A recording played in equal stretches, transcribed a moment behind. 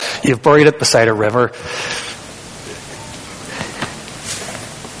You've buried it beside a river.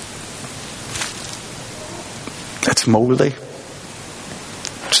 It's mouldy.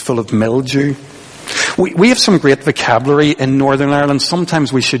 It's full of mildew. We have some great vocabulary in Northern Ireland.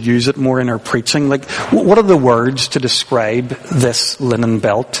 Sometimes we should use it more in our preaching. Like, what are the words to describe this linen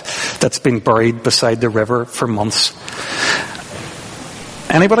belt that's been buried beside the river for months?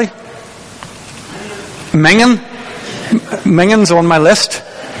 Anybody? Minging? Minging's on my list.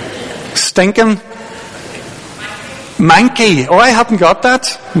 Stinking? Manky. Oh, I haven't got that.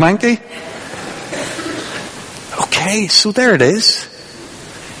 Manky. Okay, so there it is.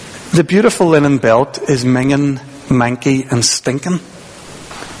 The beautiful linen belt is minging, manky, and stinking.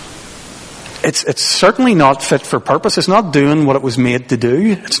 It's certainly not fit for purpose. It's not doing what it was made to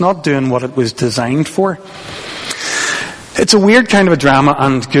do. It's not doing what it was designed for. It's a weird kind of a drama,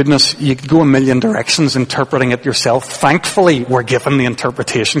 and goodness, you could go a million directions interpreting it yourself. Thankfully, we're given the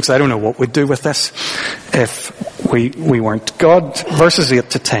interpretation, because I don't know what we'd do with this if we weren't. God, verses 8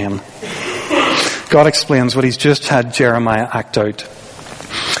 to 10. God explains what he's just had Jeremiah act out.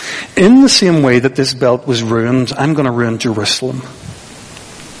 In the same way that this belt was ruined, I'm going to ruin Jerusalem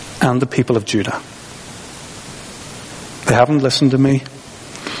and the people of Judah. They haven't listened to me.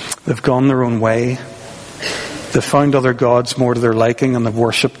 They've gone their own way. They've found other gods more to their liking and they've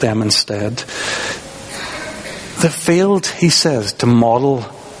worshipped them instead. They've failed, he says, to model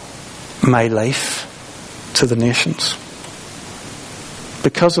my life to the nations.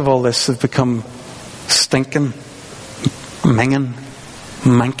 Because of all this, they've become stinking, minging,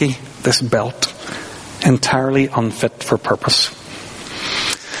 manky, this belt, entirely unfit for purpose.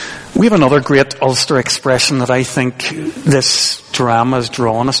 We have another great Ulster expression that I think this drama has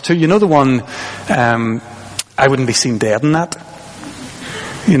drawn us to. You know the one, I wouldn't be seen dead in that?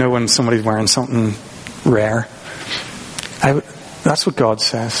 You know, when somebody's wearing something rare. That's what God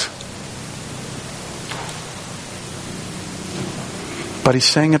says. But he's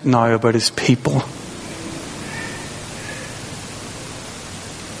saying it now about his people.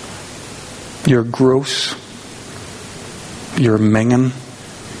 You're gross. You're minging.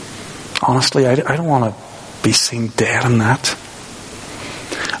 Honestly, I don't want to be seen dead in that.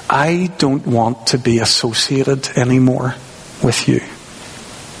 I don't want to be associated anymore with you.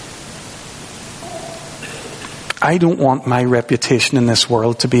 I don't want my reputation in this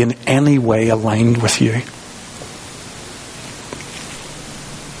world to be in any way aligned with you.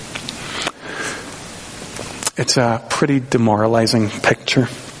 It's a pretty demoralizing picture.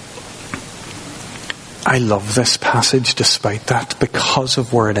 I love this passage despite that, because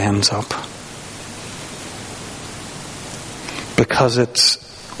of where it ends up. Because it's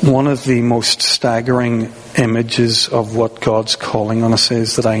one of the most staggering images of what God's calling on us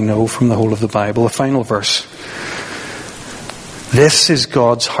is that I know from the whole of the Bible. The final verse. This is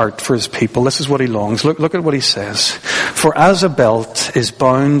God's heart for his people. This is what he longs. Look at what he says. For as a belt is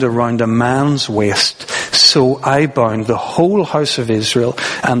bound around a man's waist, so I bound the whole house of Israel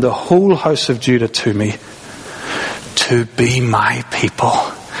and the whole house of Judah to me, to be my people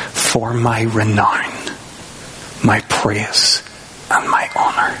for my renown, my praise, and my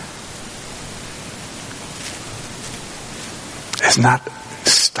honor. Isn't that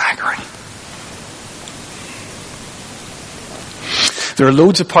staggering? There are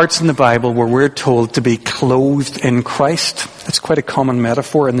loads of parts in the Bible where we're told to be clothed in Christ. It's quite a common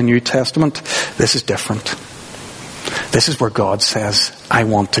metaphor in the New Testament. This is different. This is where God says, I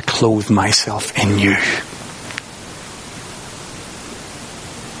want to clothe myself in you.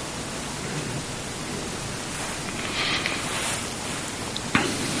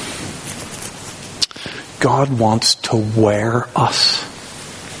 God wants to wear us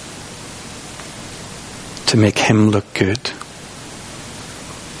to make him look good.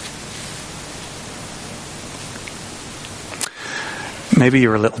 Maybe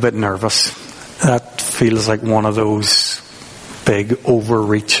you're a little bit nervous. That feels like one of those big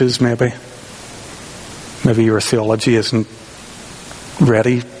overreaches, maybe. Maybe your theology isn't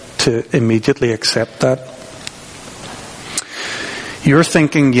ready to immediately accept that. You're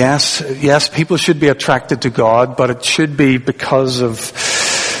thinking, yes, people should be attracted to God, but it should be because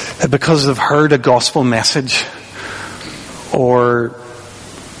they've heard a gospel message.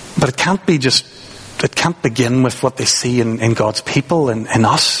 But it can't begin with what they see in God's people and in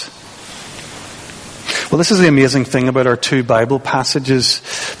us. Well, this is the amazing thing about our two Bible passages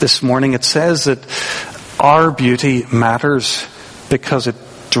this morning. It says that our beauty matters because it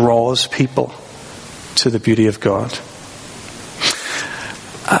draws people to the beauty of God.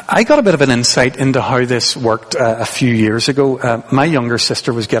 I got a bit of an insight into how this worked a few years ago. My younger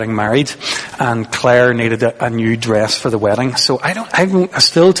sister was getting married, and Claire needed a new dress for the wedding. So I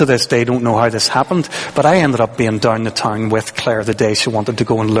still to this day don't know how this happened, but I ended up being down the town with Claire the day she wanted to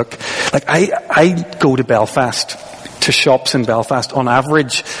go and look. Like I go to Belfast, to shops in Belfast, on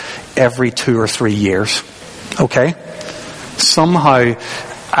average every 2 or 3 years. Okay? Somehow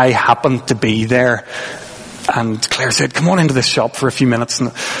I happened to be there, and Claire said, come on into this shop for a few minutes.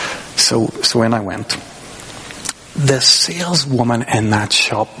 And so in I went. The saleswoman in that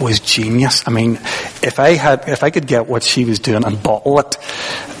shop was genius. I mean, if I could get what she was doing and bottle it,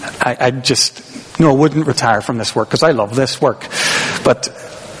 I wouldn't retire from this work, because I love this work. But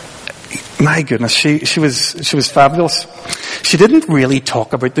my goodness, she was fabulous. She didn't really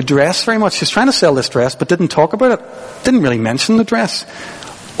talk about the dress very much. She was trying to sell this dress, but didn't talk about it. Didn't really mention the dress.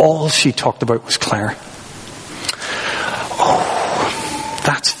 All she talked about was Claire. Oh,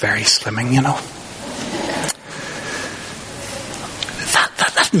 that's very slimming, you know.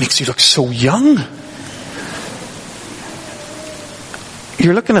 That makes you look so young.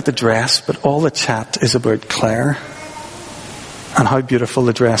 You're looking at the dress, but all the chat is about Claire and how beautiful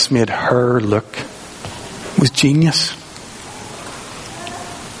the dress made her look. It was genius.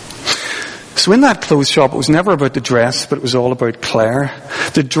 So in that clothes shop, it was never about the dress, but it was all about Claire.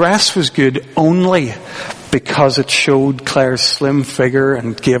 The dress was good only because it showed Claire's slim figure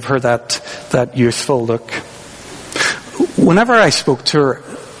and gave her that youthful look. Whenever I spoke to her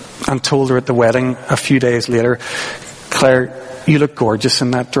and told her at the wedding a few days later, Claire, you look gorgeous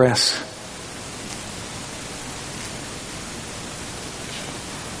in that dress.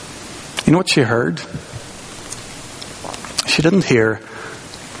 You know what she heard? She didn't hear,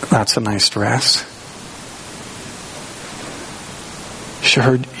 that's a nice dress. She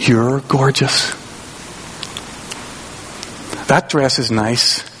heard, you're gorgeous. That dress is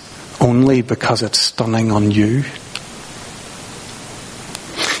nice only because it's stunning on you.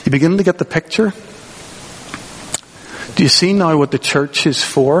 You begin to get the picture? Do you see now what the church is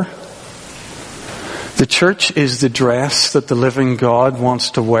for? The church is the dress that the living God wants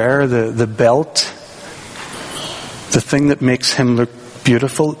to wear, the belt, the thing that makes him look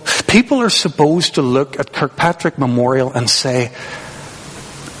beautiful. People are supposed to look at Kirkpatrick Memorial and say,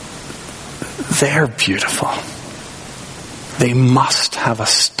 they're beautiful. They must have a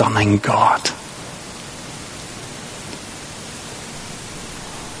stunning God.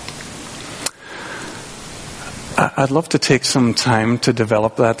 I'd love to take some time to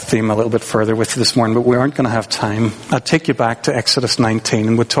develop that theme a little bit further with you this morning, but we aren't going to have time. I'd take you back to Exodus 19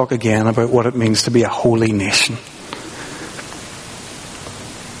 and we'll talk again about what it means to be a holy nation.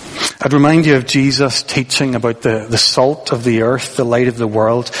 I'd remind you of Jesus teaching about the salt of the earth, the light of the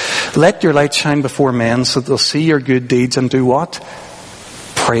world. Let your light shine before men so that they'll see your good deeds and do what?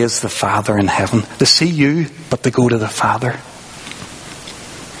 Praise the Father in heaven. They see you, but they go to the Father.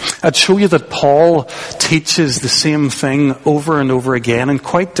 I'd show you that Paul teaches the same thing over and over again in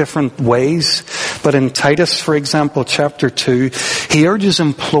quite different ways. But in Titus, for example, chapter 2, he urges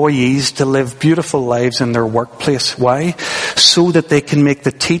employees to live beautiful lives in their workplace. Why? So that they can make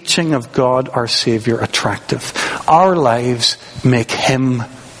the teaching of God, our Savior, attractive. Our lives make him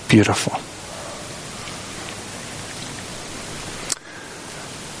beautiful.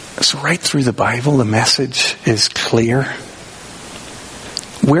 So right through the Bible, the message is clear.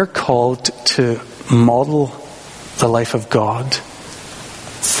 We're called to model the life of God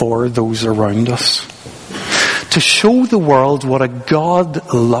for those around us. To show the world what a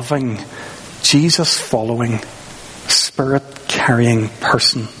God-loving, Jesus-following, Spirit-carrying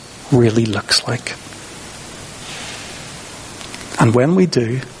person really looks like. And when we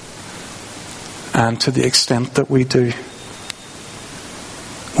do, and to the extent that we do,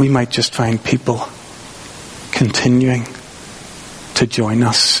 we might just find people continuing to join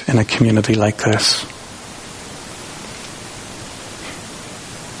us in a community like this.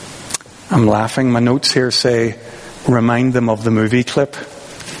 I'm laughing. My notes here say, remind them of the movie clip.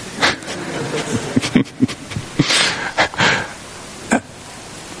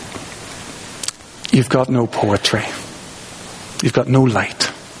 You've got no poetry. You've got no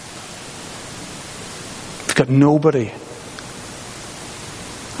light. You've got nobody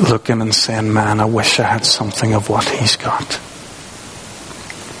looking and saying, man, I wish I had something of what he's got.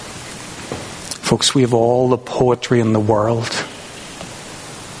 Folks, we have all the poetry in the world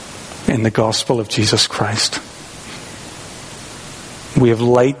in the gospel of Jesus Christ. We have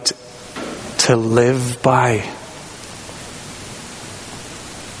light to live by.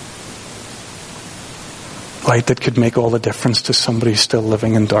 Light that could make all the difference to somebody still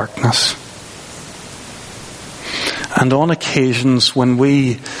living in darkness. And on occasions when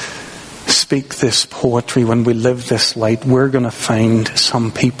we speak this poetry, when we live this light, we're going to find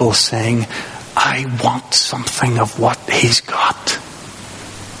some people saying, I want something of what he's got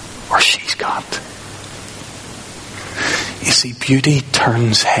or she's got. You see, beauty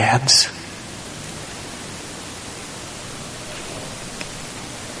turns heads.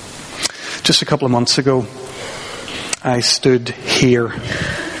 Just a couple of months ago, I stood here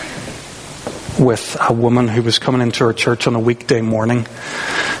with a woman who was coming into our church on a weekday morning.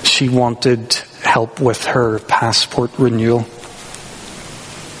 She wanted help with her passport renewal.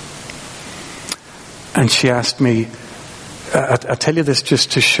 And she asked me, I tell you this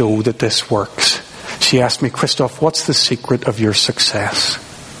just to show that this works. She asked me, Christoph, what's the secret of your success?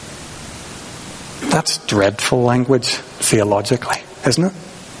 That's dreadful language theologically, isn't it?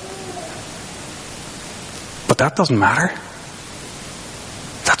 But that doesn't matter.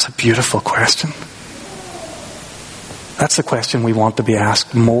 That's a beautiful question. That's the question we want to be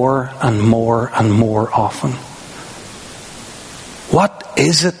asked more and more and more often. What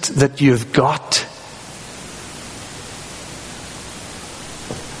is it that you've got?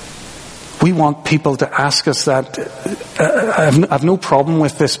 We want people to ask us that. I have no problem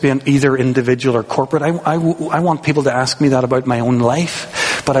with this being either individual or corporate. I want people to ask me that about my own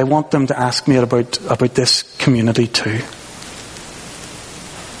life, but I want them to ask me about this community too.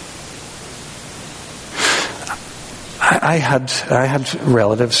 I had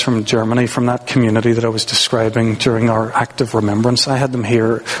relatives from Germany, from that community that I was describing during our act of remembrance. I had them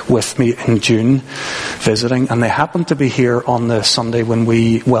here with me in June visiting, and they happened to be here on the Sunday when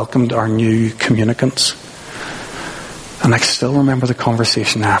we welcomed our new communicants. And I still remember the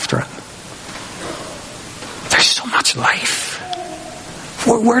conversation after it. There's so much life.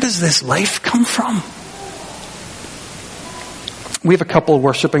 Where does this life come from? We have a couple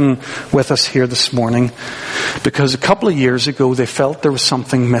worshipping with us here this morning because a couple of years ago they felt there was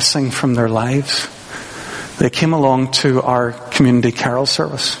something missing from their lives. They came along to our community carol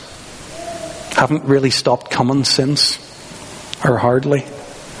service. Haven't really stopped coming since, or hardly.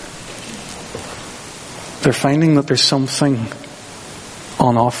 They're finding that there's something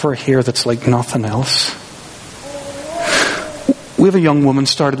on offer here that's like nothing else. We have a young woman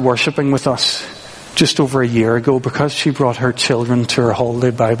started worshipping with us just over a year ago because she brought her children to her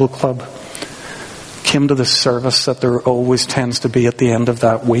holiday Bible club. Came to the service that there always tends to be at the end of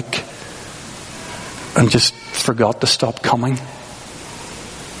that week and just forgot to stop coming.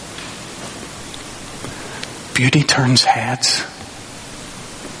 Beauty turns heads.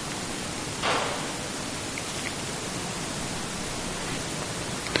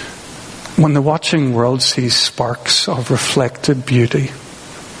 When the watching world sees sparks of reflected beauty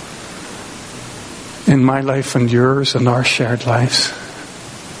in my life and yours and our shared lives,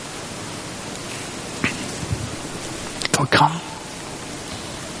 they'll come.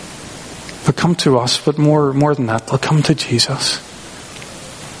 They'll come to us, but more than that, they'll come to Jesus.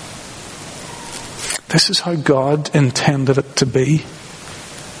 This is how God intended it to be.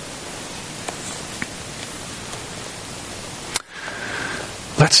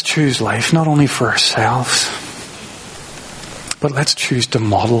 Let's choose life not only for ourselves, but let's choose to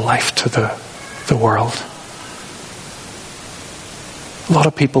model life to the world. A lot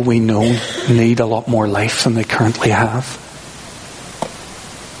of people we know need a lot more life than they currently have.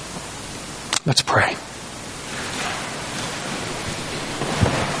 Let's pray.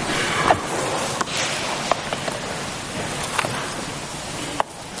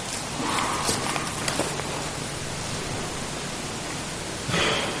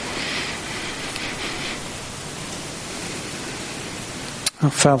 Oh,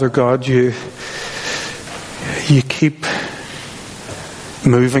 Father God, you keep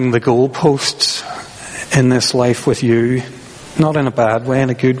moving the goalposts in this life with you, not in a bad way, in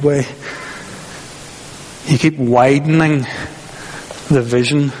a good way. You keep widening the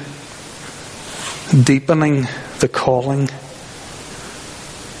vision, deepening the calling.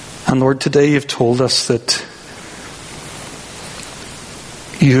 And Lord, today you've told us that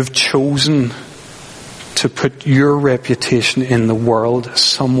you have chosen to put your reputation in the world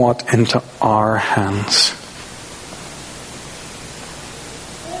somewhat into our hands.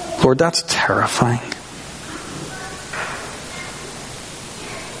 Lord, that's terrifying.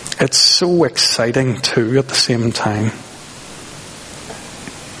 It's so exciting too at the same time.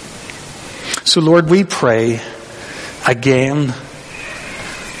 So Lord, we pray again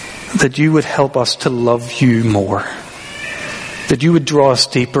that you would help us to love you more. That you would draw us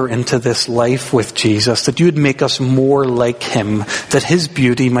deeper into this life with Jesus. That you would make us more like him. That his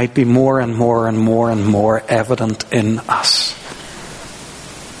beauty might be more and more and more and more evident in us.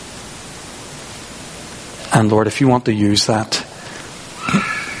 And Lord, if you want to use that,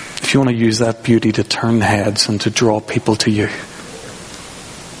 if you want to use that beauty to turn heads and to draw people to you,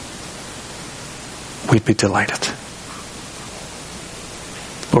 we'd be delighted.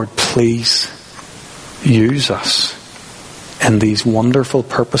 Lord, please use us in these wonderful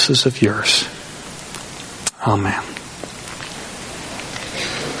purposes of yours. Amen.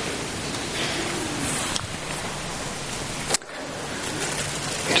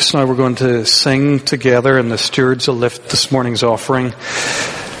 Just now we're going to sing together, and the stewards will lift this morning's offering.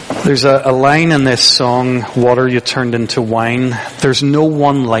 There's a line in this song, "Water you turned into wine." There's no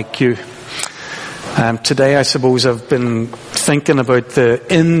one like you. Today, I suppose, I've been thinking about the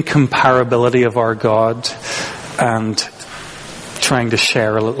incomparability of our God and trying to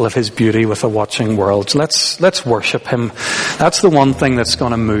share a little of his beauty with a watching world. Let's worship him. That's the one thing that's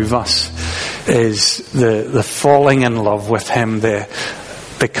going to move us, is the falling in love with him, the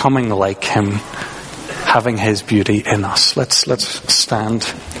becoming like him, having his beauty in us. Let's stand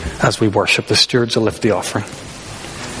as we worship. The stewards will lift the offering.